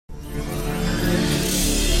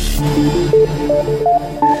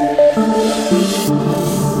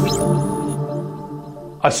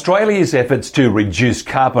Australia's efforts to reduce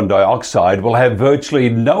carbon dioxide will have virtually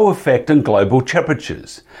no effect on global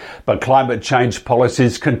temperatures, but climate change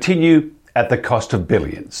policies continue at the cost of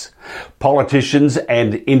billions. Politicians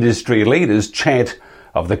and industry leaders chant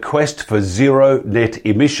of the quest for zero net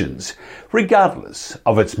emissions, regardless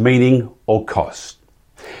of its meaning or cost.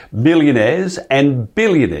 Millionaires and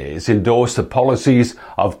billionaires endorse the policies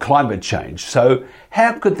of climate change, so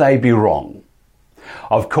how could they be wrong?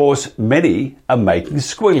 Of course, many are making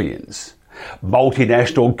squillions.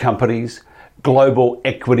 Multinational companies, global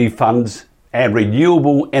equity funds, and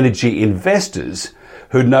renewable energy investors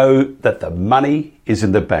who know that the money is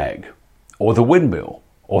in the bag, or the windmill,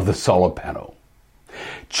 or the solar panel.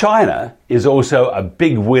 China is also a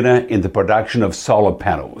big winner in the production of solar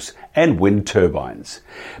panels and wind turbines.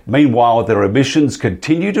 Meanwhile, their emissions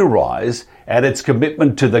continue to rise and its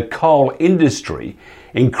commitment to the coal industry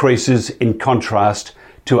increases in contrast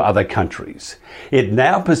to other countries. It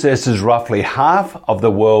now possesses roughly half of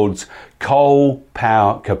the world's coal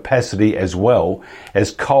power capacity as well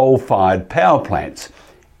as coal-fired power plants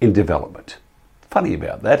in development. Funny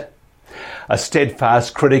about that. A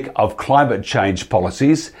steadfast critic of climate change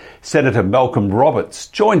policies, Senator Malcolm Roberts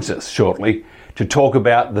joins us shortly to talk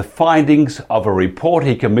about the findings of a report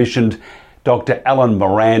he commissioned Dr. Alan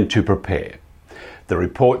Moran to prepare. The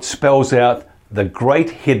report spells out the great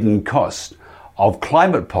hidden cost of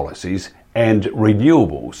climate policies and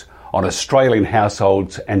renewables on Australian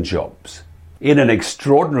households and jobs. In an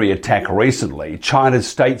extraordinary attack recently, China's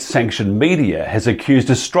state-sanctioned media has accused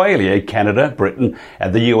Australia, Canada, Britain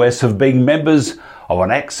and the US of being members of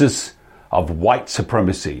an axis of white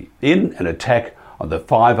supremacy in an attack on the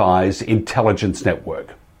Five Eyes intelligence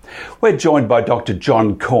network. We're joined by Dr.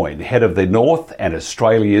 John Coyne, head of the North and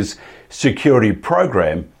Australia's security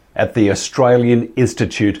program at the Australian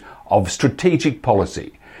Institute of Strategic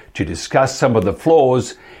Policy, to discuss some of the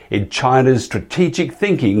flaws in China's strategic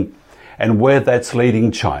thinking and where that's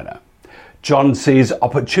leading China. John sees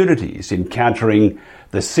opportunities in countering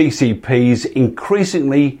the CCP's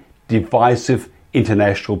increasingly divisive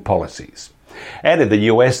international policies. And in the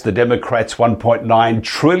US, the Democrats' $1.9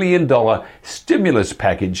 trillion stimulus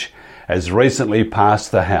package has recently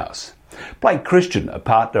passed the House. Blake Christian, a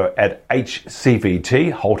partner at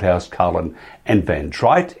HCVT, Holthouse, Cullen and Van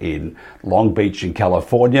Trite in Long Beach in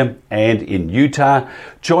California and in Utah,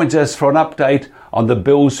 joins us for an update on the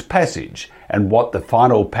bill's passage and what the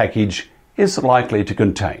final package is likely to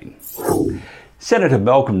contain. Senator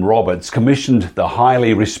Malcolm Roberts commissioned the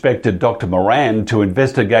highly respected Dr. Moran to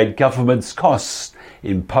investigate government's costs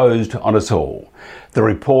imposed on us all. The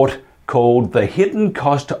report, called The Hidden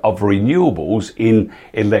Cost of Renewables in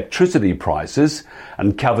Electricity Prices,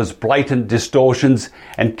 uncovers blatant distortions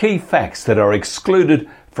and key facts that are excluded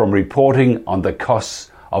from reporting on the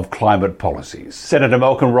costs of climate policies. Senator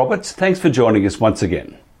Malcolm Roberts, thanks for joining us once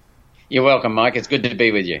again. You're welcome, Mike. It's good to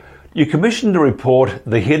be with you. You commissioned a report,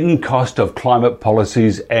 The Hidden Cost of Climate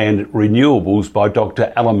Policies and Renewables, by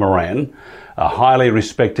Dr. Alan Moran, a highly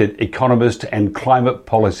respected economist and climate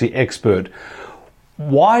policy expert.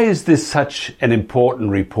 Why is this such an important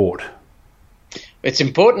report? It's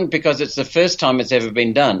important because it's the first time it's ever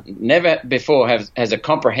been done. Never before has a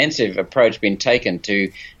comprehensive approach been taken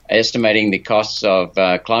to estimating the costs of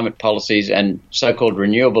climate policies and so-called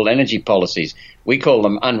renewable energy policies. We call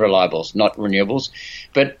them unreliables, not renewables.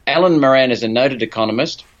 But Alan Moran is a noted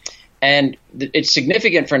economist, and it's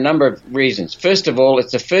significant for a number of reasons. First of all,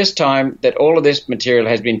 it's the first time that all of this material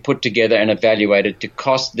has been put together and evaluated to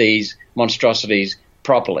cost these monstrosities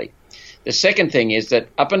properly. The second thing is that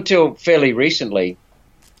up until fairly recently,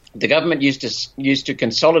 the government used to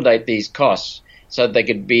consolidate these costs so that they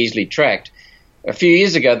could be easily tracked. A few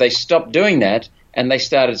years ago, they stopped doing that and they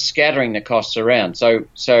started scattering the costs around. So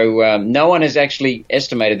no one has actually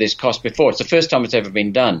estimated this cost before. It's the first time it's ever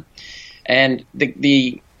been done. And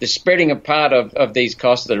the spreading apart of these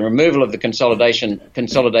costs, the removal of the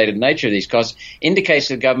consolidated nature of these costs, indicates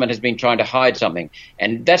the government has been trying to hide something.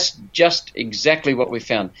 And that's just exactly what we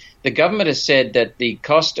found. The government has said that the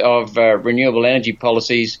cost of renewable energy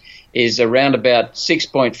policies is around about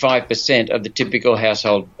 6.5% of the typical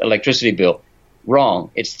household electricity bill. Wrong.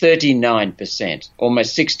 It's 39%,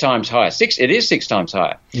 almost 6 times higher. It is 6 times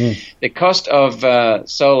higher. The cost of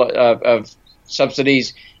solar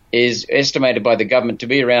subsidies is estimated by the government to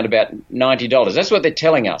be around about $90. That's what they're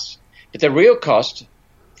telling us. But the real cost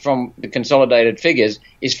from the consolidated figures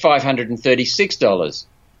is $536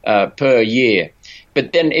 per year.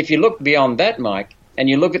 But then if you look beyond that, Mike, and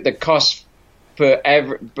you look at the cost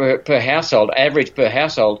per household, average per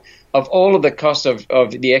household, of all of the costs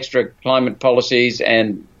of the extra climate policies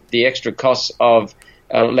and the extra costs of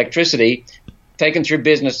electricity taken through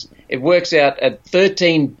business, it works out at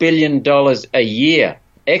 $13 billion a year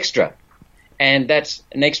extra. And that's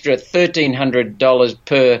an extra $1,300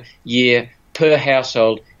 per year per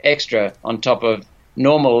household extra on top of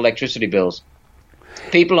normal electricity bills.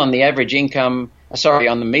 People on the average income,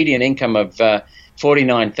 on the median income of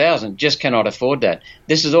 $49,000 just cannot afford that.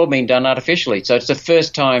 This has all been done artificially. So it's the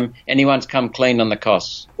first time anyone's come clean on the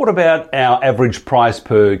costs. What about our average price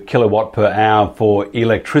per kilowatt per hour for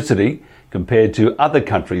electricity compared to other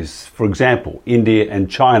countries, for example, India and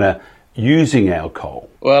China, using our coal?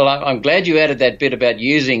 Well, I'm glad you added that bit about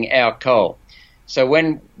using our coal. So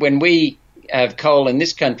when we have coal in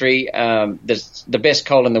this country, there's the best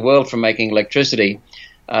coal in the world for making electricity,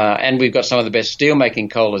 and we've got some of the best steel-making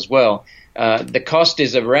coal as well. The cost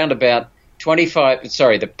is around about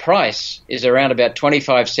the price is around about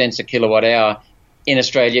 25 cents a kilowatt hour in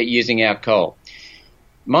Australia using our coal.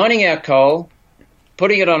 Mining our coal,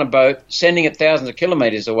 putting it on a boat, sending it thousands of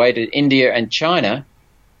kilometres away to India and China,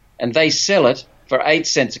 and they sell it for 8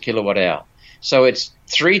 cents a kilowatt hour. So it's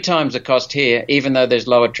 3 times the cost here, even though there's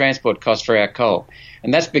lower transport costs for our coal.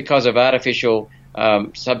 And that's because of artificial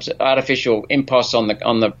imposts on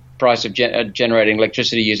the price of generating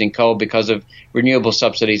electricity using coal because of renewable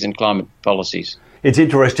subsidies and climate policies. It's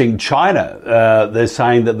interesting. China, they're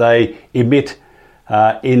saying that they emit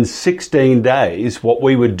in 16 days what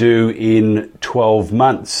we would do in 12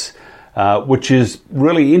 months, which is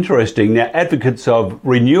really interesting. Now, advocates of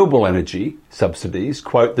renewable energy subsidies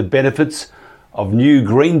quote the benefits of new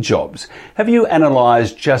green jobs. Have you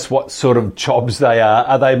analysed just what sort of jobs they are?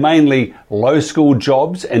 Are they mainly low-skilled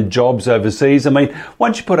jobs and jobs overseas? I mean,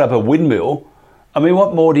 once you put up a windmill,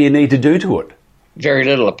 what more do you need to do to it? Very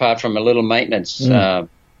little, apart from a little maintenance,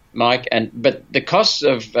 Mike. But the costs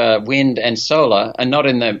of wind and solar are not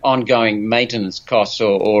in the ongoing maintenance costs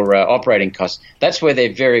or operating costs. That's where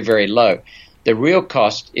they're very, very low. The real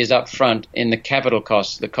cost is up front in the capital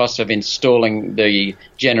costs, the cost of installing the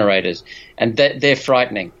generators, and they're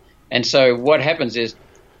frightening. And so what happens is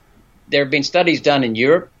there have been studies done in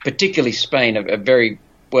Europe, particularly Spain, a very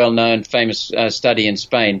well-known, famous study in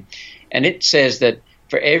Spain, and it says that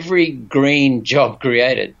for every green job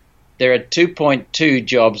created, there are 2.2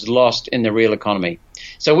 jobs lost in the real economy.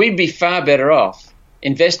 So we'd be far better off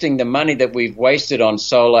investing the money that we've wasted on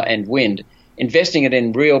solar and wind, investing it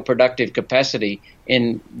in real productive capacity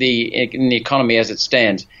in the economy as it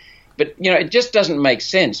stands. But, it just doesn't make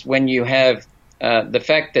sense when you have the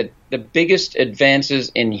fact that the biggest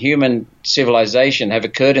advances in human civilization have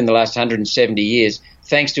occurred in the last 170 years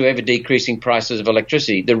thanks to ever-decreasing prices of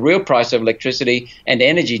electricity. The real price of electricity and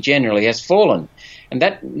energy generally has fallen. And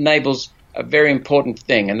that enables a very important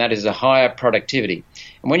thing, and that is a higher productivity.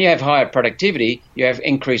 And when you have higher productivity, you have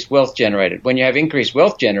increased wealth generated. When you have increased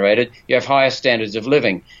wealth generated, you have higher standards of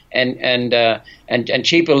living and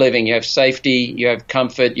cheaper living. You have safety, you have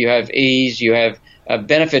comfort, you have ease, you have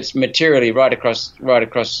benefits materially right across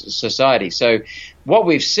society. So what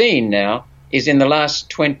we've seen now is in the last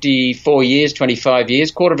 24 years, 25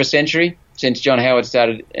 years, quarter of a century, since John Howard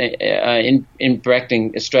started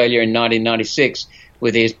impacting Australia in 1996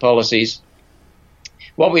 with his policies,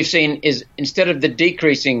 what we've seen is instead of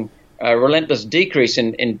the relentless decrease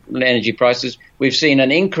in energy prices, we've seen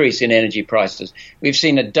an increase in energy prices. We've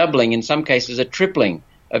seen a doubling, in some cases a tripling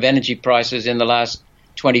of energy prices in the last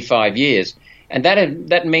 25 years. And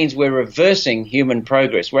that means we're reversing human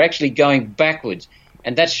progress. We're actually going backwards.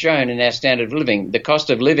 And that's shown in our standard of living. The cost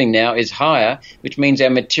of living now is higher, which means our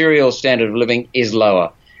material standard of living is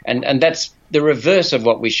lower. And that's the reverse of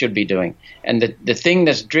what we should be doing. And the thing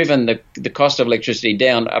that's driven the cost of electricity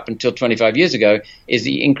down up until 25 years ago is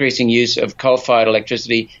the increasing use of coal-fired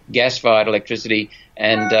electricity, gas-fired electricity,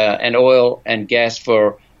 and oil and gas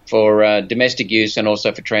for domestic use and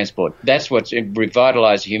also for transport. That's what's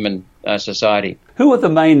revitalized human society. Who are the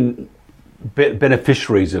main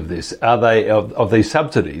beneficiaries of this? Are they of these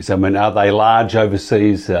subsidies? Are they large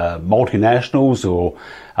overseas multinationals, or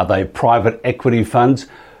are they private equity funds?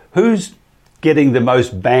 Who's getting the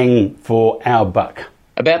most bang for our buck?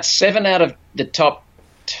 About 7 out of 10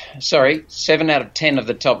 of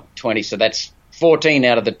the top 20. So that's 14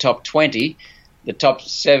 out of the top 20. The top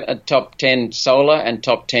 10 solar and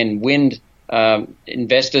top 10 wind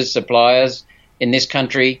investors, suppliers in this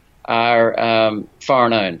country are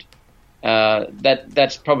foreign owned.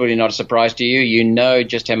 That's probably not a surprise to you. You know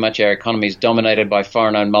just how much our economy is dominated by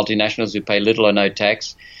foreign-owned multinationals who pay little or no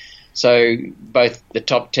tax. So both the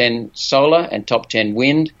top 10 solar and top 10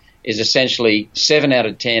 wind is essentially 7 out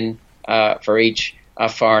of 10 for each are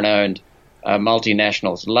foreign-owned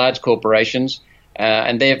multinationals, large corporations,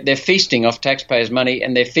 and they're feasting off taxpayers' money,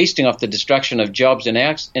 and they're feasting off the destruction of jobs in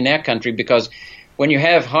our country, because when you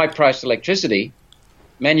have high-priced electricity,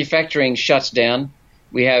 manufacturing shuts down.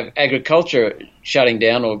 We have agriculture shutting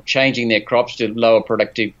down or changing their crops to lower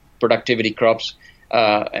productivity crops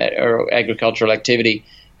or agricultural activity,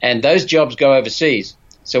 and those jobs go overseas.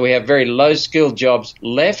 So we have very low-skilled jobs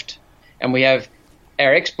left, and we have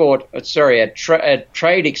our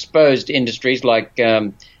trade-exposed industries like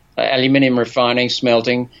aluminium refining,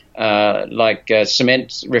 smelting, like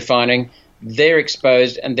cement refining. They're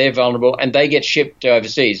exposed and they're vulnerable, and they get shipped to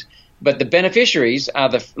overseas. But the beneficiaries are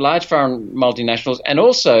the large foreign multinationals and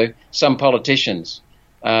also some politicians.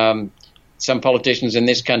 Some politicians in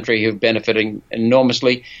this country who've benefited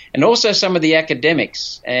enormously, and also some of the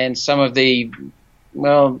academics and some of the,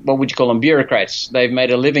 well, what would you call them, bureaucrats. They've made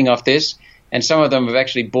a living off this, and some of them have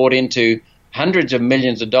actually bought into hundreds of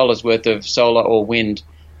millions of dollars worth of solar or wind,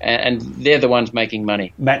 and they're the ones making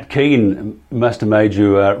money. Matt Keane must have made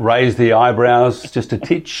you raise the eyebrows just a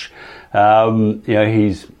titch.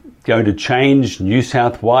 He's going to change New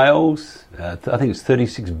South Wales. I think it's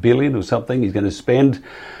 $36 billion or something he's going to spend.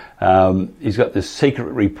 He's got this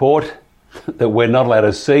secret report that we're not allowed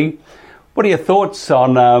to see. What are your thoughts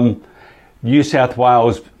on New South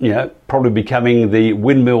Wales, probably becoming the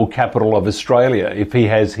windmill capital of Australia if he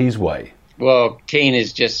has his way? Well, Keane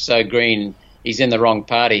is just so green. He's in the wrong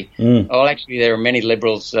party. Well, actually, there are many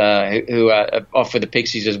Liberals who are off for the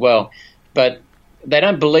Pixies as well. But they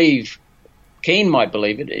don't believe, Keane might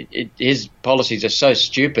believe it. His policies are so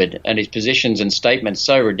stupid and his positions and statements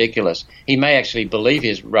so ridiculous. He may actually believe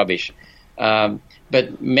his rubbish.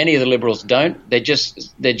 But many of the Liberals don't. They're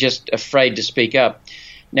just afraid to speak up.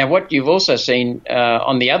 Now, what you've also seen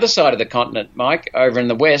on the other side of the continent, Mike, over in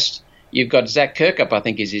the West, you've got Zach Kirkup, I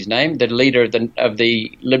think is his name, the leader of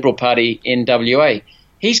the Liberal Party in WA.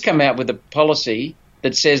 He's come out with a policy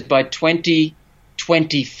that says by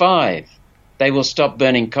 2025 they will stop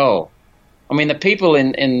burning coal. I mean, the people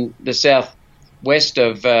in the southwest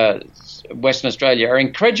of Western Australia are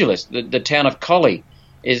incredulous. The town of Collie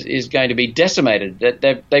is going to be decimated.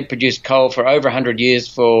 They produced coal for over 100 years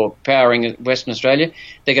for powering Western Australia.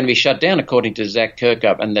 They're going to be shut down, according to Zach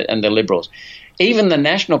Kirkup and the Liberals. Even the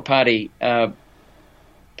National Party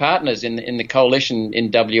partners in the coalition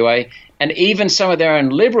in WA, and even some of their own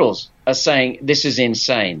Liberals are saying this is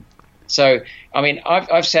insane. So, I mean,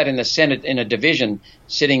 I've sat in the Senate in a division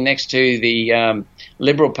sitting next to the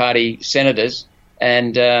Liberal Party senators,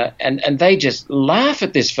 and they just laugh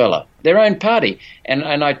at this fella, their own party.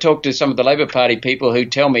 And I talk to some of the Labor Party people who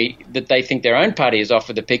tell me that they think their own party is off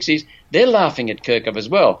for the Pixies. They're laughing at Kirkup as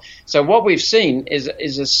well. So what we've seen is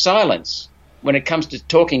a silence when it comes to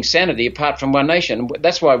talking sanity apart from One Nation.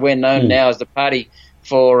 That's why we're known now as the party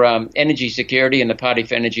for energy security and the party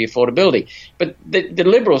for energy affordability. But the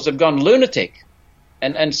Liberals have gone lunatic,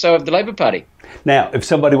 and so have the Labor Party. Now, if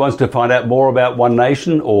somebody wants to find out more about One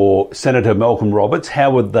Nation or Senator Malcolm Roberts, how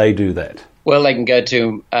would they do that? Well, they can go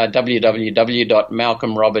to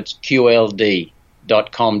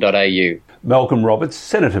www.malcolmrobertsqld.com.au. Malcolm Roberts,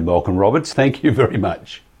 Senator Malcolm Roberts, thank you very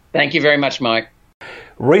much. Thank you very much, Mike.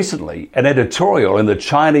 Recently, an editorial in the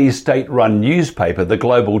Chinese state-run newspaper, The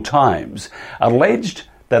Global Times, alleged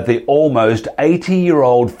that the almost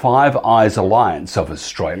 80-year-old Five Eyes alliance of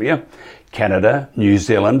Australia, Canada, New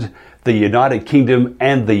Zealand, the United Kingdom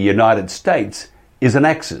and the United States is an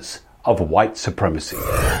axis of white supremacy.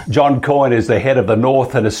 John Coyne is the head of the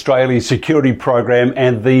Northern Australia Security Program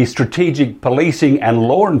and the Strategic Policing and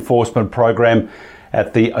Law Enforcement Program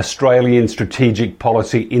at the Australian Strategic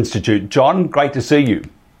Policy Institute. John, great to see you.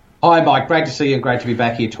 Hi, Mike. Great to see you and great to be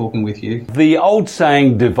back here talking with you. The old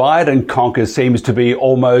saying, divide and conquer, seems to be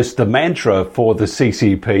almost the mantra for the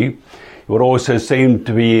CCP. It would also seem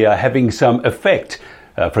to be having some effect.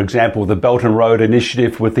 For example, the Belt and Road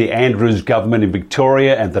Initiative with the Andrews government in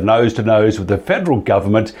Victoria and the nose-to-nose with the federal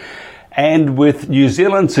government, and with New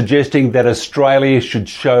Zealand suggesting that Australia should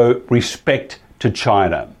show respect to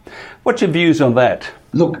China. What's your views on that?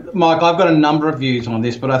 Look, Mike, I've got a number of views on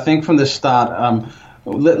this, but I think from the start,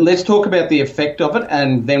 let's talk about the effect of it,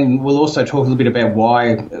 and then we'll also talk a little bit about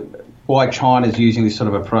why China's using this sort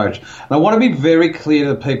of approach. And I want to be very clear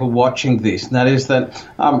to the people watching this, and that is that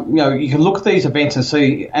you can look at these events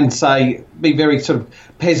and be very sort of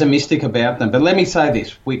pessimistic about them. But let me say this,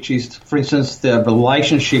 which is, for instance, the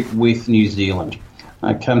relationship with New Zealand.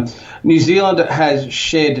 Okay. New Zealand has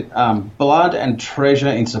shed blood and treasure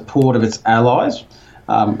in support of its allies,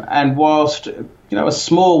 and whilst a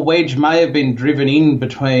small wedge may have been driven in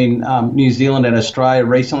between New Zealand and Australia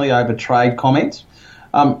recently over trade comments,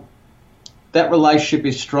 that relationship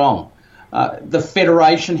is strong. The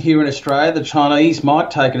Federation here in Australia, the Chinese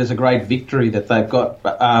might take it as a great victory that they've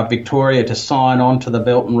got Victoria to sign on to the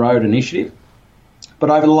Belt and Road Initiative. But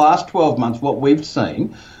over the last 12 months, what we've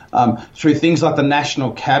seen through things like the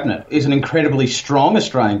National Cabinet is an incredibly strong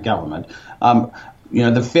Australian government.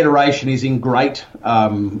 The Federation is in great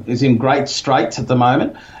straits at the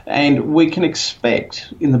moment, and we can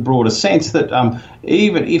expect, in the broader sense, that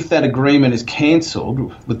even if that agreement is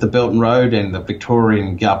cancelled with the Belt and Road and the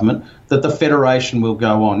Victorian government, that the Federation will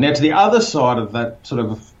go on. Now, to the other side of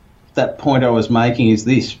that point I was making is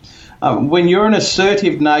this: when you're an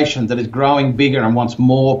assertive nation that is growing bigger and wants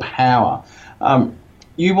more power,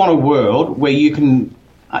 you want a world where you can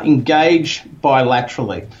engage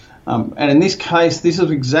bilaterally. And in this case, this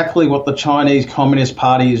is exactly what the Chinese Communist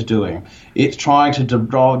Party is doing. It's trying to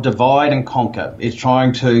divide and conquer. It's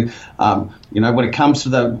trying to, when it comes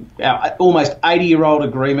to our almost 80-year-old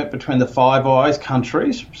agreement between the Five Eyes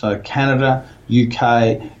countries, so Canada,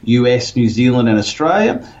 UK, US, New Zealand and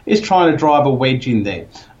Australia, it's trying to drive a wedge in there.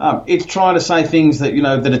 It's trying to say things that,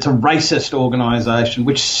 that it's a racist organisation,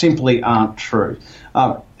 which simply aren't true.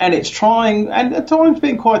 And it's trying, and at times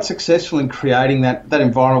been quite successful in creating that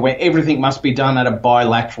environment where everything must be done at a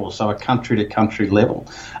bilateral, so a country-to-country level.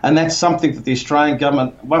 And that's something that the Australian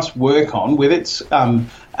government must work on with its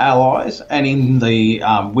allies and in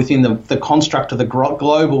within the construct of the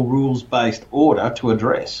global rules-based order to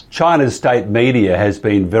address. China's state media has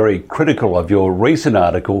been very critical of your recent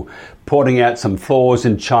article, pointing out some flaws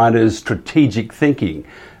in China's strategic thinking.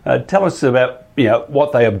 Tell us about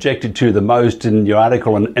what they objected to the most in your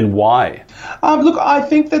article and why. Look, I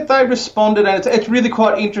think that they responded, and it's really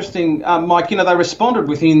quite interesting, Mike. They responded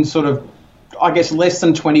within sort of, I guess, less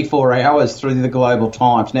than 24 hours through the Global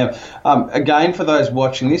Times. Now, again, for those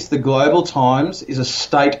watching this, the Global Times is a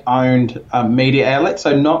state-owned media outlet,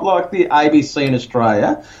 so not like the ABC in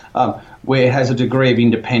Australia, where it has a degree of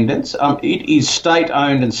independence. It is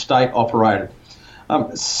state-owned and state-operated.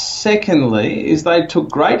 Secondly, is they took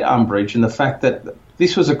great umbrage in the fact that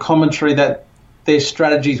this was a commentary that their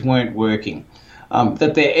strategies weren't working,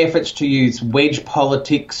 that their efforts to use wedge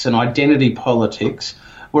politics and identity politics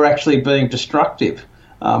were actually being destructive,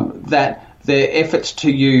 that their efforts to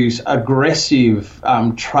use aggressive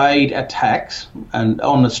trade attacks on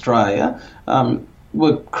Australia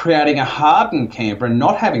were creating a hardened Canberra and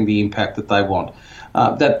not having the impact that they want,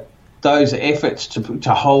 that those efforts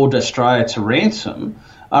to hold Australia to ransom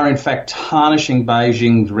are in fact tarnishing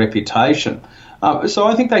Beijing's reputation. So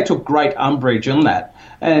I think they took great umbrage on that.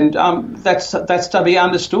 And that's to be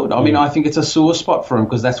understood. I mean, I think it's a sore spot for them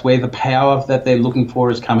because that's where the power that they're looking for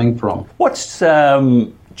is coming from. What's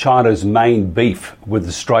China's main beef with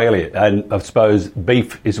Australia? And I suppose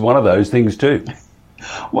beef is one of those things too.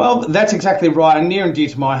 Well, that's exactly right, and near and dear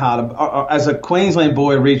to my heart. As a Queensland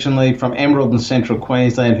boy originally from Emerald and Central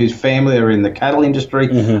Queensland, whose family are in the cattle industry,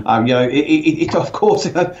 it's of course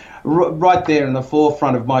right there in the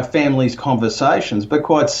forefront of my family's conversations. But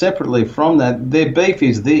quite separately from that, their beef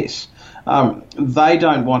is this. They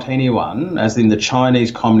don't want anyone, as in the Chinese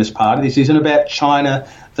Communist Party. This isn't about China,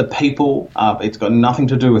 the people. It's got nothing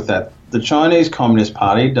to do with that. The Chinese Communist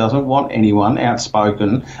Party doesn't want anyone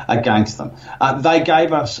outspoken against them. They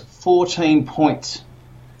gave us 14 points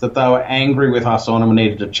that they were angry with us on and we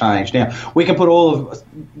needed to change. Now, we can put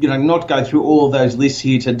not go through all of those lists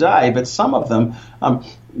here today, but some of them,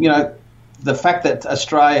 the fact that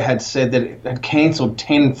Australia had said that it had cancelled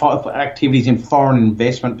 10 activities in foreign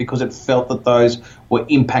investment because it felt that those were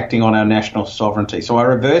impacting on our national sovereignty. So I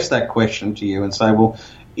reverse that question to you and say, well,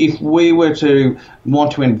 if we were to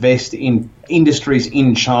want to invest in industries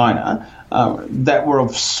in China that were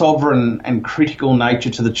of sovereign and critical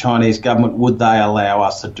nature to the Chinese government, would they allow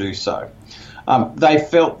us to do so? They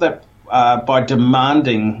felt that by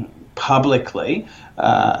demanding publicly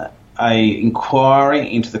a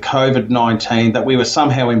inquiry into the COVID-19, that we were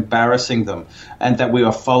somehow embarrassing them and that we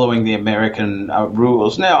were following the American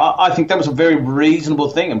rules. Now, I think that was a very reasonable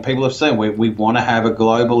thing, and people have said we want to have a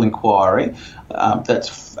global inquiry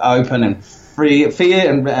that's open and fearless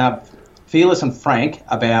and frank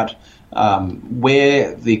about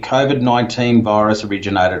where the COVID-19 virus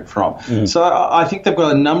originated from. Mm-hmm. So I think they've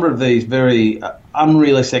got a number of these very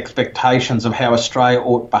unrealistic expectations of how Australia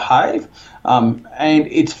ought to behave, and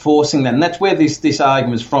it's forcing that. And that's where this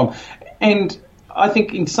argument is from. And I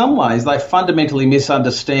think in some ways they fundamentally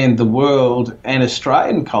misunderstand the world and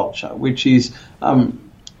Australian culture, which is,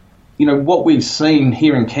 what we've seen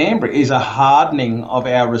here in Canberra is a hardening of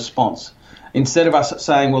our response. instead of us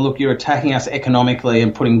saying, well, look, you're attacking us economically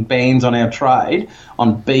and putting bans on our trade,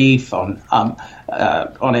 on beef, on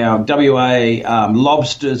our WA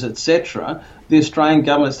lobsters, etc., the Australian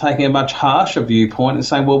government's taking a much harsher viewpoint and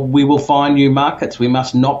saying, well, we will find new markets. We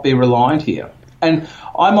must not be reliant here. And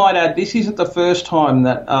I might add, this isn't the first time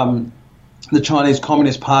that the Chinese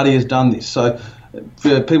Communist Party has done this. So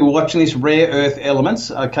for people watching this, rare earth elements,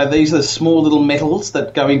 okay, these are the small little metals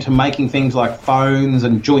that go into making things like phones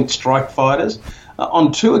and joint strike fighters.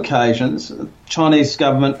 On 2 occasions, the Chinese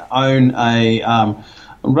government own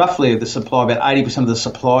roughly the supply, about 80% of the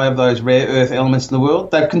supply of those rare earth elements in the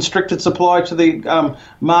world. They've constricted supply to the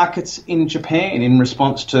markets in Japan in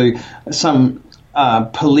response to some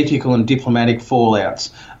political and diplomatic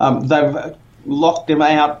fallouts. They've locked them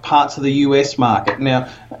out parts of the US market.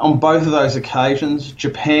 Now, on both of those occasions,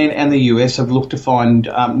 Japan and the US have looked to find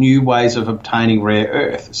new ways of obtaining rare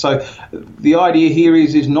earth. So the idea here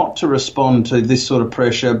is not to respond to this sort of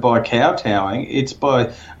pressure by kowtowing, it's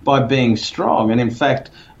by being strong. And in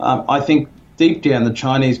fact, I think deep down the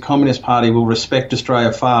Chinese Communist Party will respect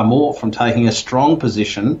Australia far more from taking a strong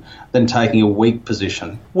position than taking a weak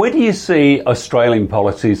position. Where do you see Australian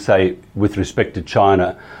policies, say, with respect to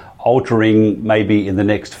China, altering maybe in the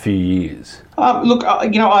next few years? Look,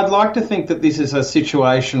 I'd like to think that this is a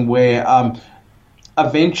situation where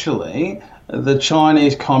eventually the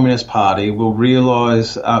Chinese Communist Party will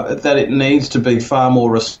realise that it needs to be far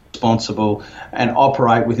more responsible and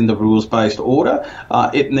operate within the rules-based order.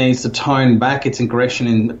 It needs to tone back its aggression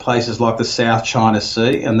in places like the South China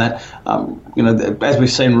Sea, and that, as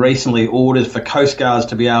we've seen recently, orders for coast guards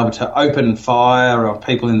to be able to open fire on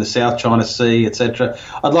people in the South China Sea, etc.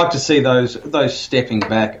 I'd like to see those stepping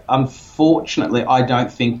back. Unfortunately, I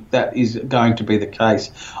don't think that is going to be the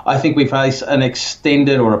case. I think we face an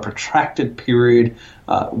extended or a protracted period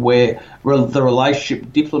where the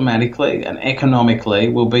relationship diplomatically and economically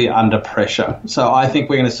will be under pressure. So I think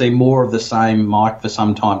we're going to see more of the same, Mike, for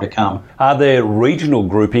some time to come. Are there regional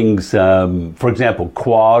groupings, for example,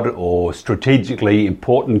 Quad or strategically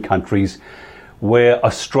important countries, where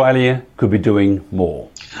Australia could be doing more?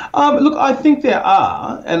 Look, I think there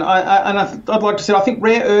are, and I'd like to say I think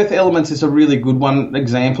rare earth elements is a really good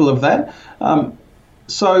example of that.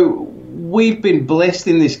 So we've been blessed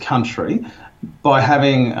in this country by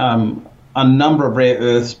having a number of rare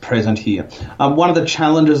earths present here. One of the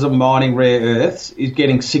challenges of mining rare earths is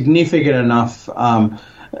getting significant enough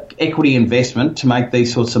equity investment to make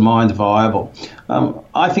these sorts of mines viable.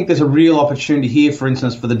 I think there's a real opportunity here, for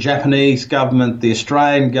instance, for the Japanese government, the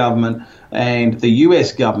Australian government and the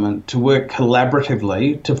US government to work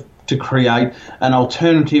collaboratively to create an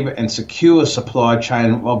alternative and secure supply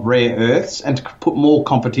chain of rare earths and to put more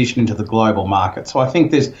competition into the global market. So I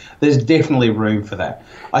think there's definitely room for that.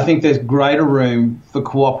 I think there's greater room for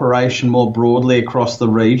cooperation more broadly across the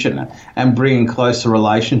region and bringing closer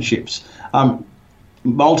relationships.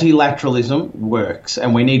 Multilateralism works,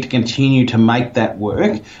 and we need to continue to make that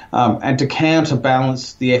work and to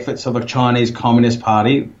counterbalance the efforts of a Chinese Communist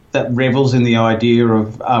Party that revels in the idea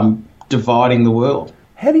of dividing the world.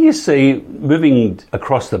 How do you see, moving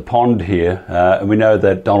across the pond here, and we know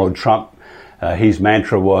that Donald Trump, his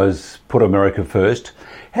mantra was put America first.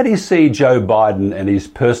 How do you see Joe Biden and his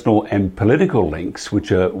personal and political links,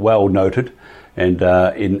 which are well noted and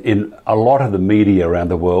in a lot of the media around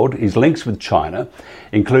the world, his links with China,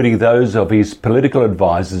 including those of his political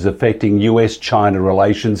advisors affecting US-China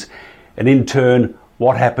relations, and in turn,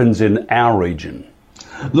 what happens in our region?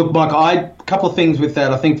 Look, Mike, a couple of things with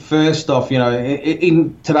that. I think first off,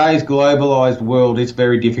 in today's globalised world, it's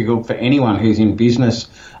very difficult for anyone who's in business,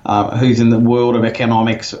 who's in the world of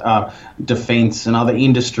economics, defence and other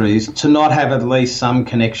industries, to not have at least some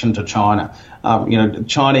connection to China.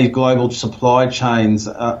 Chinese global supply chains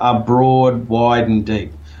are broad, wide and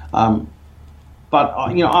deep. But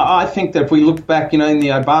I think that if we look back, in the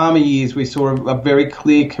Obama years, we saw a very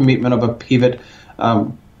clear commitment of a pivot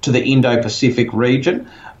to the Indo-Pacific region.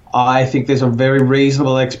 I think there's a very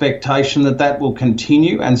reasonable expectation that will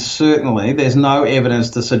continue, and certainly there's no evidence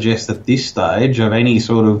to suggest at this stage of any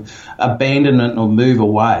sort of abandonment or move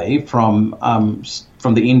away from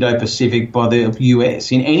the Indo-Pacific by the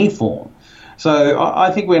US in any form. So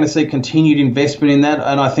I think we're going to see continued investment in that,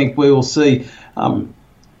 and I think we will see.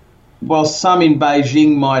 While some in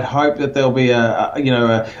Beijing might hope that there'll be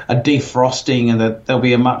a defrosting and that there'll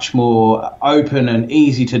be a much more open and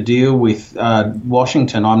easy to deal with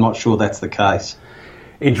Washington, I'm not sure that's the case.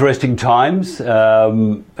 Interesting times,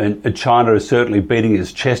 and China is certainly beating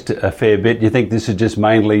its chest a fair bit. Do you think this is just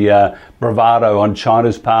mainly bravado on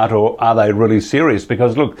China's part, or are they really serious?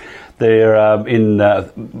 Because look, They're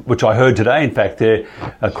which I heard today. In fact, they're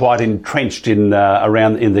quite entrenched in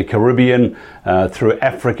around in the Caribbean, through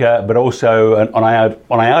Africa, but also on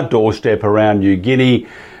our doorstep around New Guinea.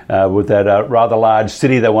 With that rather large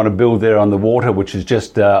city they want to build there on the water, which is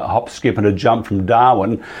just a hop, skip and a jump from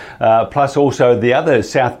Darwin, plus also the other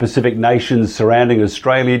South Pacific nations surrounding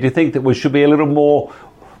Australia. Do you think that we should be a little more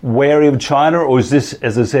wary of China, or is this,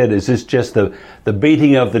 as I said, is this just the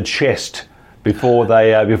beating of the chest before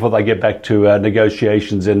they get back to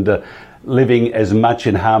negotiations and living as much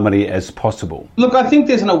in harmony as possible? Look, I think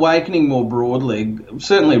there's an awakening more broadly,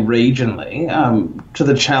 certainly regionally, to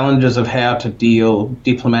the challenges of how to deal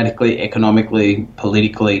diplomatically, economically,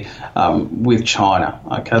 politically with China.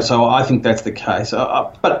 Okay, so I think that's the case.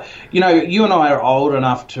 But, you and I are old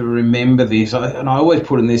enough to remember this, and I always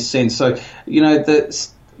put in this sense. So,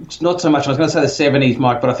 it's not so much, I was going to say the 70s,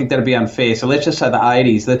 Mike, but I think that would be unfair. So let's just say the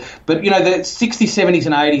 80s. The 60s, 70s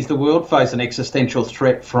and 80s, the world faced an existential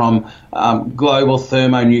threat from global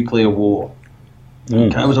thermonuclear war.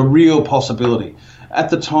 Okay, it was a real possibility. At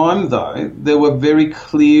the time, though, there were very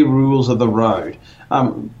clear rules of the road.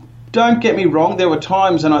 Don't get me wrong, there were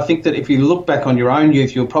times, and I think that if you look back on your own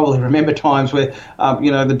youth, you'll probably remember times where,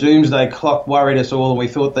 the doomsday clock worried us all, and we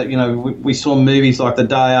thought that, we saw movies like The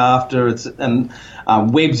Day After and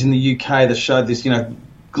Webs in the UK that showed this,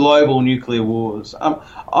 global nuclear wars.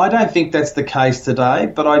 I don't think that's the case today,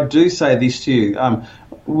 but I do say this to you.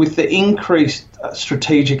 With the increased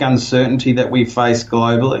strategic uncertainty that we face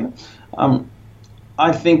globally,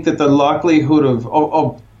 I think that the likelihood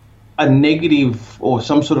of a negative or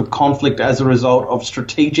some sort of conflict as a result of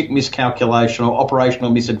strategic miscalculation or operational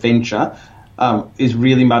misadventure is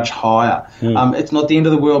really much higher. It's not the end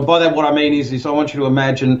of the world. By that, what I mean is I want you to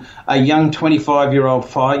imagine a young 25-year-old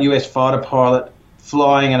US fighter pilot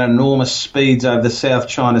flying at enormous speeds over the South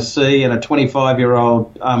China Sea, and a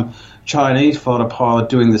 25-year-old Chinese fighter pilot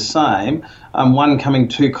doing the same, one coming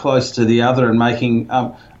too close to the other and making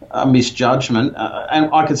a misjudgment,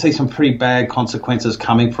 and I could see some pretty bad consequences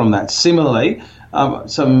coming from that. Similarly,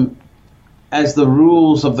 as the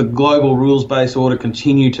rules of the global rules-based order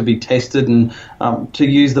continue to be tested, and to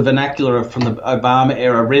use the vernacular from the Obama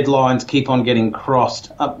era, red lines keep on getting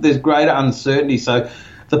crossed, there's greater uncertainty. So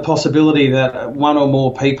the possibility that one or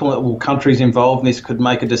more people or countries involved in this could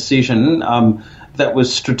make a decision that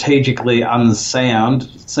was strategically unsound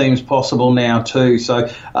seems possible now too. So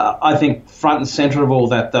I think front and centre of all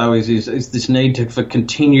that, though, is this need for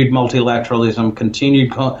continued multilateralism,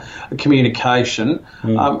 continued communication,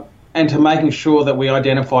 and to making sure that we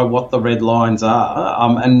identify what the red lines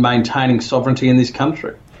are, and maintaining sovereignty in this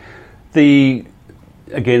country. The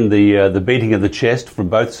beating of the chest from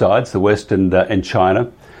both sides, the West and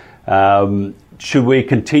China. Should we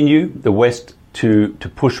continue the West to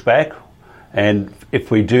push back? And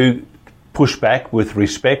if we do push back with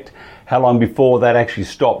respect, how long before that actually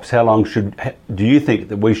stops? How long do you think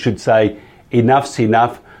that we should say enough's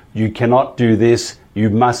enough? You cannot do this. You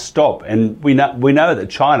must stop. And we know that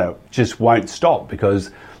China just won't stop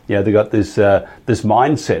because they've got this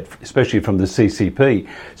mindset, especially from the CCP.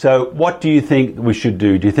 So what do you think we should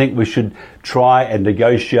do? Do you think we should try and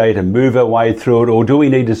negotiate and move our way through it, or do we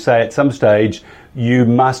need to say at some stage you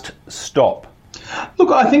must stop?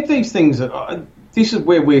 Look, I think these things this is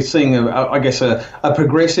where we're seeing, a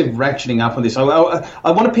progressive ratcheting up on this. I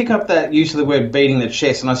want to pick up that use of the word beating the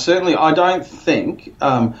chest, and I don't think,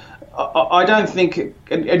 and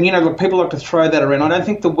people like to throw that around. I don't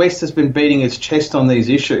think the West has been beating its chest on these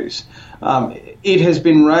issues. It has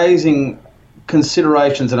been raising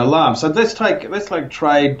considerations and alarms. So let's take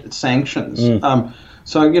trade sanctions.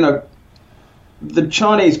 The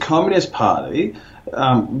Chinese Communist Party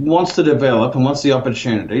wants to develop and wants the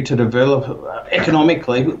opportunity to develop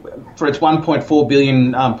economically for its 1.4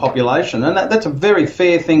 billion population, and that's a very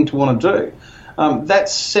fair thing to want to do. That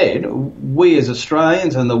said, we as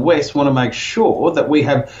Australians and the West want to make sure that we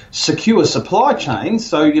have secure supply chains.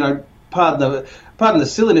 So, pardon the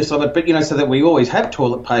silliness of it, but, so that we always have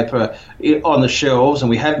toilet paper on the shelves, and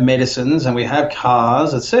we have medicines, and we have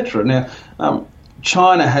cars, etc. Now,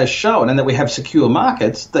 China has shown, and that we have secure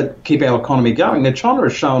markets that keep our economy going. Now, China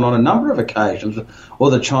has shown on a number of occasions,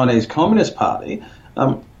 or the Chinese Communist Party,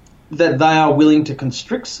 that they are willing to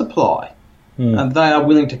constrict supply. And they are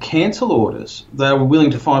willing to cancel orders. They are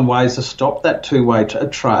willing to find ways to stop that two-way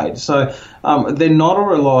trade. So they're not a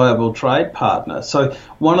reliable trade partner. So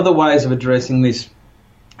one of the ways of addressing this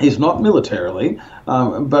is not militarily,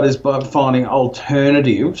 but is by finding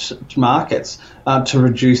alternatives markets to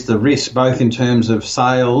reduce the risk, both in terms of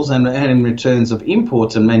sales and in returns of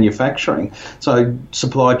imports and manufacturing. So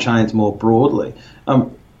supply chains more broadly.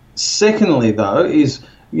 Secondly, though, is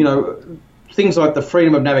things like the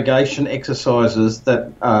freedom of navigation exercises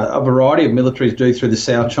that a variety of militaries do through the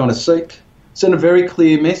South China Sea send a very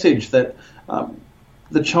clear message that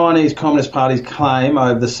the Chinese Communist Party's claim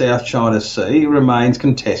over the South China Sea remains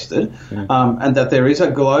contested, and that there is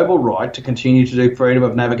a global right to continue to do freedom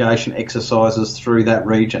of navigation exercises through that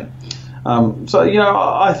region.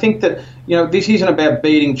 I think that this isn't about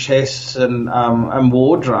beating chests and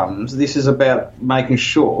war drums. This is about making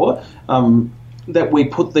sure that we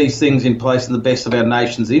put these things in place in the best of our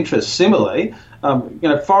nation's interests. Similarly,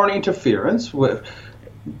 foreign interference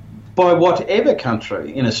by whatever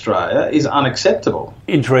country in Australia is unacceptable.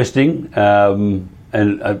 Interesting, and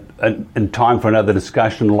time for another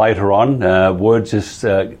discussion later on. Words just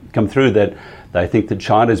come through that they think that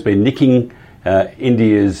China's been nicking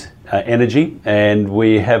India's energy, and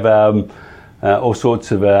we have all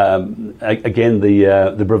sorts of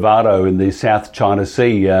the bravado in the South China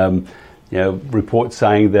Sea. Reports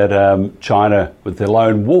saying that China, with their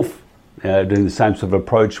lone wolf, doing the same sort of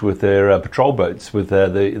approach with their patrol boats with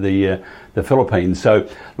the Philippines. So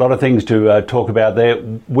a lot of things to talk about there,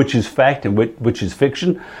 which is fact and which is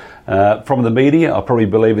fiction. From the media, I probably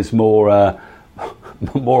believe it's more on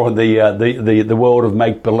the world of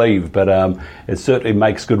make believe, but it certainly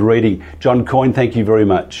makes good reading. John Coyne, thank you very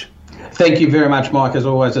much. Thank you very much, Mike. As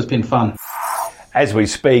always, it's been fun. As we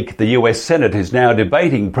speak, the US Senate is now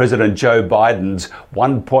debating President Joe Biden's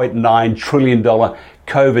 $1.9 trillion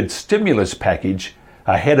COVID stimulus package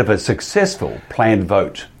ahead of a successful planned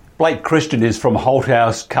vote. Blake Christian is from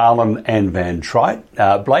Holthouse, Carlin and Van Trite.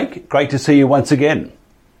 Blake, great to see you once again.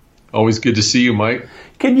 Always good to see you, Mike.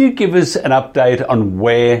 Can you give us an update on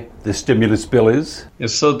where the stimulus bill is? Yeah,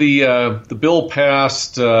 so the bill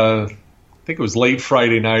passed, I think it was late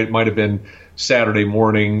Friday night, it might have been Saturday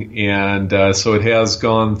morning, and so it has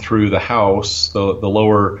gone through the House, the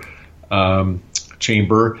lower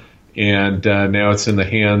chamber, and now it's in the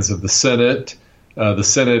hands of the Senate. The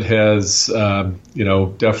Senate has,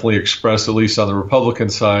 definitely expressed, at least on the Republican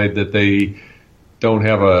side, that they don't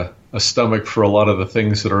have a stomach for a lot of the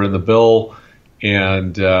things that are in the bill,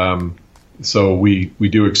 and so we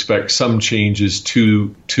do expect some changes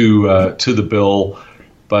to the bill,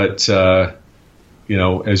 but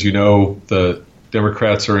as you know, the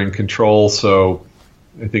Democrats are in control, so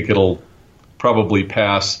I think it'll probably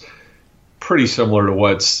pass pretty similar to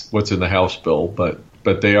what's in the House bill, but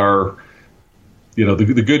they are,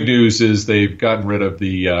 the good news is they've gotten rid of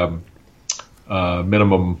the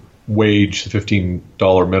minimum wage, the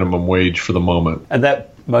 $15 minimum wage for the moment. And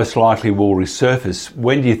that most likely will resurface.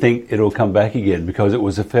 When do you think it'll come back again? Because it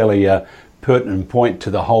was a fairly pertinent point to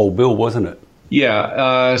the whole bill, wasn't it?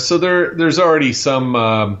 Yeah, so there's already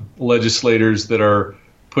some legislators that are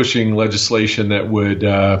pushing legislation that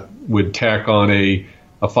would tack on a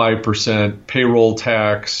 5% payroll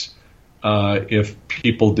tax if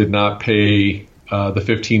people did not pay the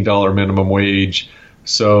 $15 minimum wage.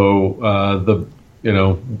 So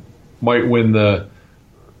might win the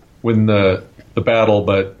battle,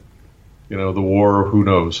 but the war, who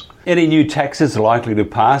knows? Any new taxes are likely to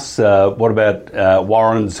pass? What about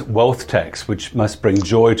Warren's wealth tax, which must bring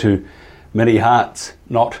joy to many hearts?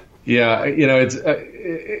 Not. Yeah, it's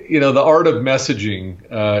the art of messaging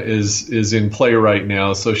is in play right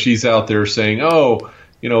now. So she's out there saying,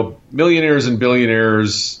 millionaires and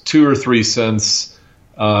billionaires, 2 or 3 cents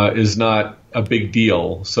is not a big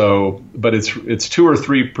deal. So, but it's 2 or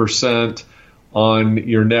 3% on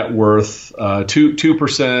your net worth,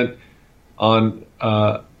 2% on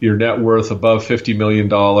your net worth above $50 million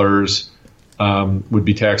would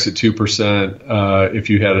be taxed at 2%.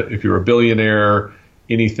 If you're a billionaire,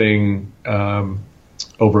 anything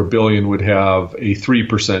over $1 billion would have a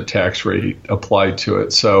 3% tax rate applied to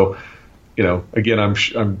it. So, again, I'm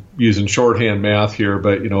using shorthand math here,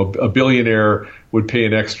 but a billionaire would pay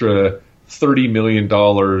an extra $30 million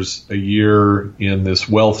a year in this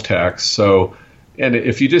wealth tax. So, and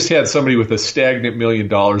if you just had somebody with a stagnant $1 million,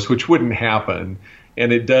 which wouldn't happen,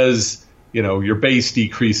 and it does, your base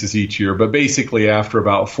decreases each year, but basically after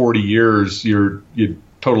about 40 years, you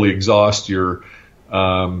totally exhaust your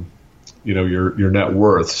net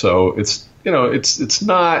worth. So it's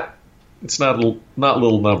not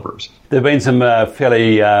little numbers. There have been some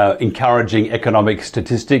fairly encouraging economic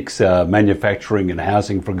statistics, manufacturing and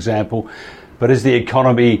housing, for example. But is the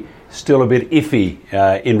economy still a bit iffy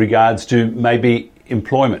in regards to maybe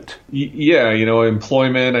employment? Yeah,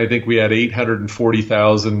 employment, I think we had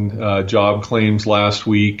 840,000 job claims last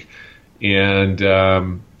week. And,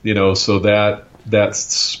 so that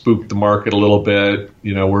spooked the market a little bit.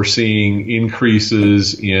 We're seeing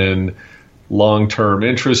increases in long-term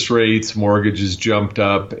interest rates, mortgages jumped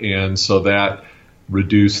up, and so that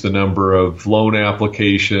reduce the number of loan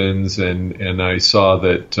applications, and I saw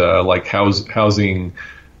that like housing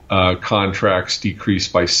contracts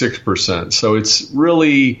decreased by 6%. So it's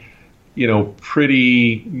really,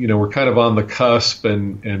 pretty, we're kind of on the cusp,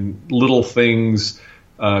 and little things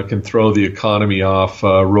can throw the economy off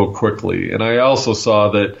real quickly. And I also saw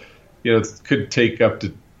that, it could take up to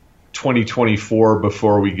 2024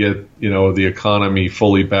 before we get, the economy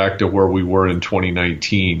fully back to where we were in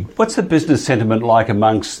 2019. What's the business sentiment like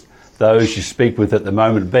amongst those you speak with at the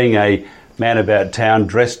moment? Being a man about town,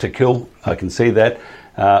 dressed to kill, I can see that,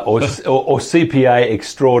 or CPA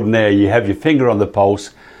extraordinaire, you have your finger on the pulse.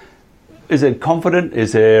 Is it confident?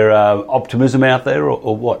 Is there optimism out there,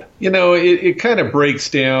 or what? It kind of breaks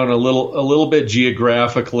down a little bit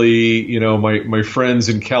geographically. My friends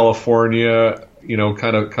in California,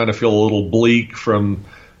 kind of feel a little bleak from,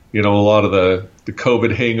 a lot of the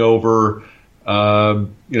COVID hangover.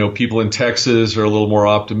 People in Texas are a little more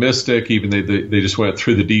optimistic, even they just went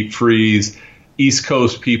through the deep freeze. East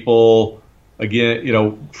Coast people,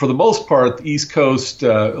 again, for the most part, the East Coast,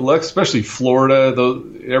 especially Florida,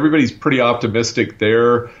 everybody's pretty optimistic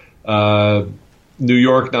there. New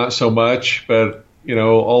York, not so much, but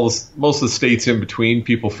most of the states in between,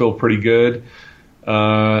 people feel pretty good.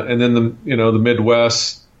 And then the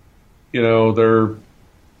Midwest, they're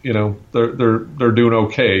doing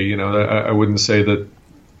okay. I wouldn't say that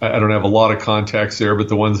I don't have a lot of contacts there, but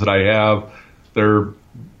the ones that I have,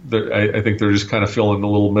 I think they're just kind of feeling a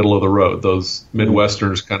little middle of the road. Those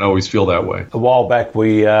Midwesterners kind of always feel that way. A while back,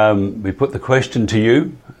 we put the question to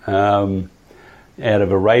you, out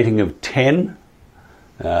of a rating of 10,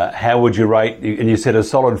 how would you rate? And you said a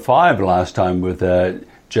solid 5 last time with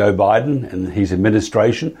Joe Biden and his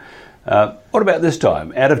administration. What about this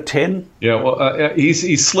time? Out of 10? Yeah, well, he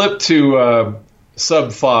slipped to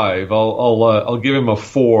sub 5. I'll give him a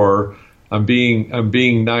 4. I'm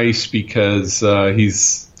being nice because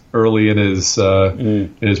he's early in his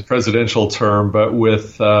presidential term, but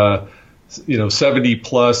with 70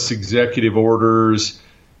 plus executive orders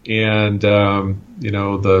and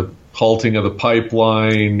the halting of the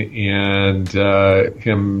pipeline and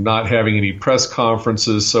him not having any press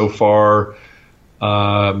conferences so far,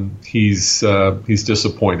 he's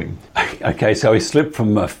disappointing. Okay, so he slipped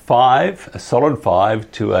from a solid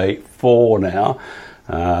 5, to a 4 now.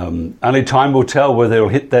 Only time will tell whether he'll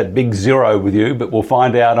hit that big 0 with you, but we'll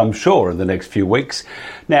find out, I'm sure, in the next few weeks.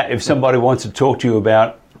 Now, if somebody wants to talk to you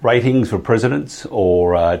about ratings for presidents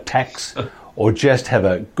or tax, or just have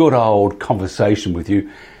a good old conversation with you,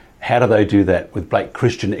 how do they do that with Blake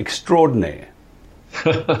Christian Extraordinaire?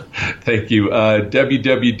 Thank you. www.hcbt.com,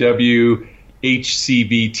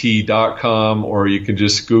 or you can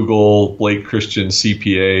just Google Blake Christian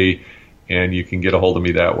CPA, and you can get a hold of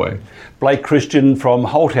me that way. Blake Christian from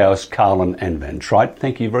Holthouse, Carlin and Van Trite,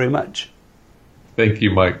 thank you very much. Thank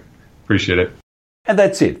you, Mike. Appreciate it. And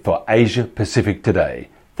that's it for Asia Pacific Today.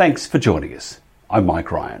 Thanks for joining us. I'm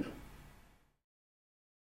Mike Ryan.